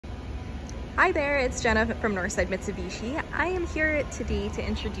Hi there, it's Jenna from Northside Mitsubishi. I am here today to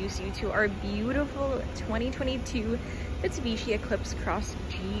introduce you to our beautiful 2022 Mitsubishi Eclipse Cross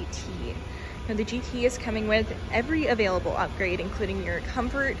GT. Now the GT is coming with every available upgrade, including your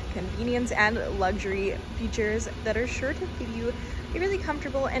comfort, convenience, and luxury features that are sure to give you a really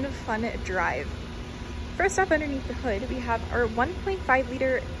comfortable and fun drive. First up, underneath the hood, we have our 1.5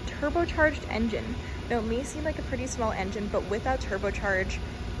 liter turbocharged engine. Now it may seem like a pretty small engine, but with that turbocharge,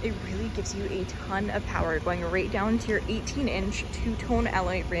 it really gives you a ton of power, going right down to your 18-inch two-tone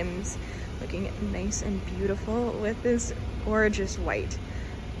alloy rims, looking nice and beautiful with this gorgeous white.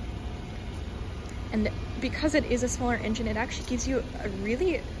 And because it is a smaller engine, it actually gives you a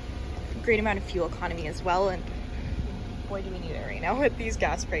really great amount of fuel economy as well, and boy do we need it right now with these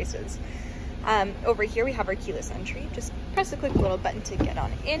gas prices. Over here we have our keyless entry. Just press a quick little button to get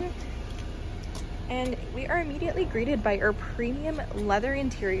on in. And we are immediately greeted by our premium leather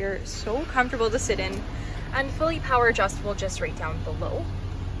interior, so comfortable to sit in, and fully power adjustable just right down below.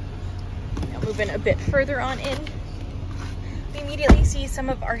 Now moving a bit further on in, we immediately see some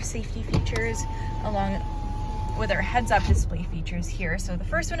of our safety features along with our heads-up display features here. So the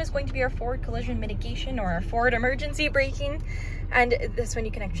first one is going to be our forward collision mitigation, or our forward emergency braking. And this one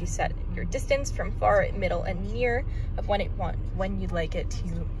you can actually set your distance from far, middle, and near of when you'd like it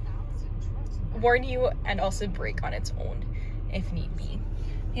to warn you, and also brake on its own if need be.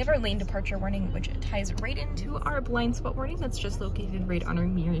 We have our lane departure warning, which ties right into our blind spot warning that's just located right on our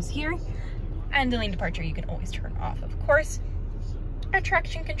mirrors here. And the lane departure you can always turn off, of course. Our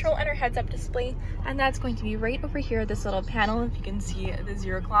traction control and our heads-up display, and that's going to be right over here, this little panel. If you can see the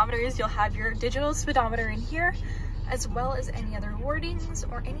 0 kilometers, you'll have your digital speedometer in here, as well as any other warnings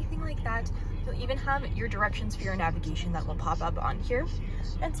or anything like that. You'll even have your directions for your navigation that will pop up on here.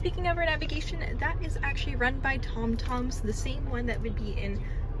 And speaking of our navigation, that is actually run by TomTom, the same one that would be in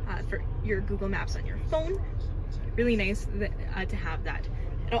for your Google Maps on your phone. Really nice to have that.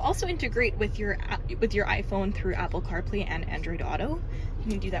 It'll also integrate with your iPhone through Apple CarPlay and Android Auto.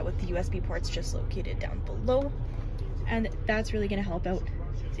 You can do that with the USB ports just located down below. And that's really going to help out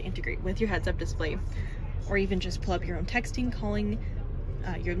to integrate with your heads-up display, or even just pull up your own texting, calling,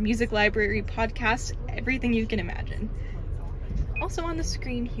 your music library, podcast, everything you can imagine. Also on the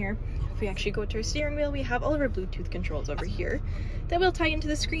screen here, if we actually go to our steering wheel, we have all of our Bluetooth controls over here that will tie into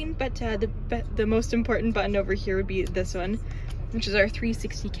the screen, but the most important button over here would be this one, which is our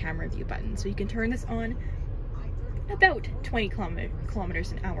 360 camera view button. So you can turn this on about 20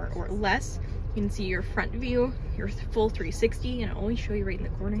 kilometers an hour or less. You can see your front view, your full 360, and I'll always show you right in the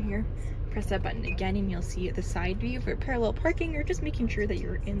corner here. Press that button again and you'll see the side view for parallel parking, or just making sure that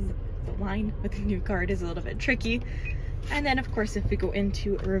you're in the line with the new car is a little bit tricky. And then of course, if we go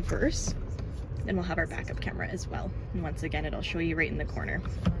into reverse, then we'll have our backup camera as well. And once again, it'll show you right in the corner.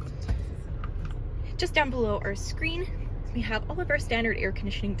 Just down below our screen, we have all of our standard air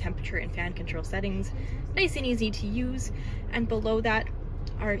conditioning, temperature, and fan control settings, nice and easy to use. And below that,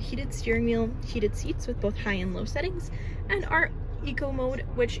 our heated steering wheel, heated seats with both high and low settings, and our eco mode,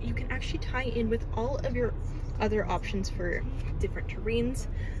 which you can actually tie in with all of your other options for different terrains,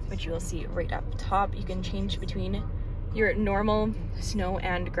 which you will see right up top. You can change between your normal, snow,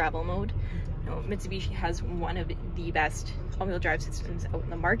 and gravel mode. Now, Mitsubishi has one of the best all-wheel drive systems out in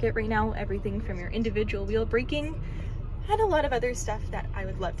the market right now. Everything from your individual wheel braking and a lot of other stuff that I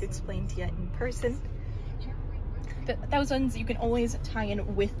would love to explain to you in person. But those ones you can always tie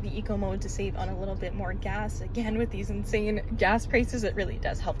in with the eco mode to save on a little bit more gas. Again, with these insane gas prices, it really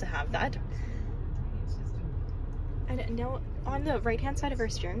does help to have that. And now on the right hand side of our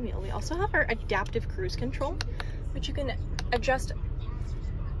steering wheel, we also have our adaptive cruise control, which you can adjust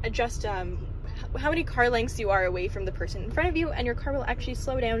how many car lengths you are away from the person in front of you, and your car will actually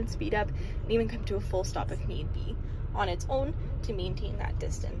slow down and speed up and even come to a full stop if need be on its own to maintain that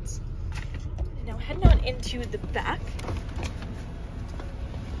distance. Now heading on into the back,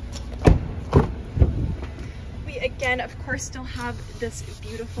 we again of course still have this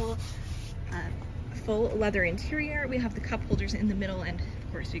beautiful full leather interior. We have the cup holders in the middle, and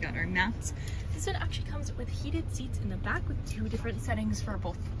of course we got our mats. This one actually comes with heated seats in the back with 2 different settings for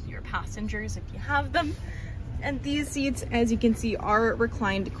both your passengers if you have them. And these seats, as you can see, are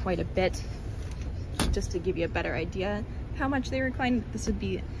reclined quite a bit. Just to give you a better idea how much they recline, this would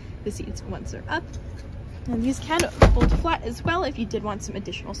be the seats once they're up. And these can fold flat as well if you did want some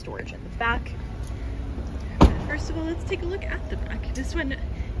additional storage in the back. First of all, let's take a look at the back.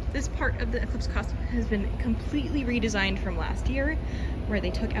 This part of the Eclipse Cross has been completely redesigned from last year, where they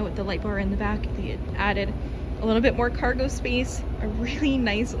took out the light bar in the back. They added a little bit more cargo space, a really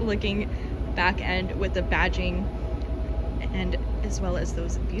nice looking back end with the badging, and as well as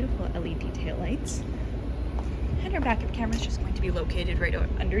those beautiful LED taillights. And our backup camera is just going to be located right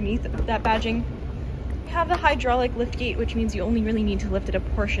underneath that badging. We have the hydraulic lift gate, which means you only really need to lift it a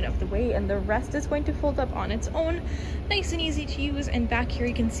portion of the way, and the rest is going to fold up on its own. Nice and easy to use. And back here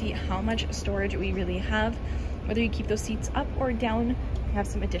you can see how much storage we really have. Whether you keep those seats up or down, we have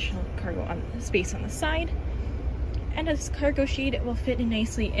some additional cargo space on the side. And this cargo shade will fit in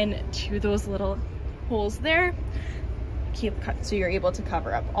nicely into those little holes there. So you're able to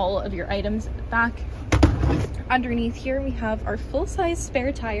cover up all of your items back. Underneath here we have our full-size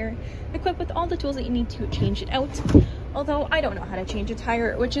spare tire equipped with all the tools that you need to change it out. Although I don't know how to change a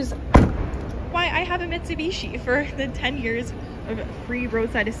tire, which is why I have a Mitsubishi for the 10 years of free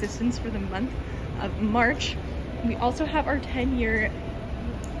roadside assistance for the month of March. We also have our 10-year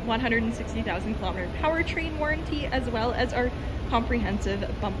 160,000 kilometer powertrain warranty, as well as our comprehensive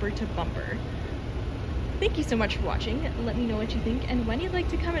bumper to bumper. Thank you so much for watching. Let me know what you think and when you'd like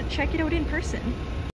to come and check it out in person.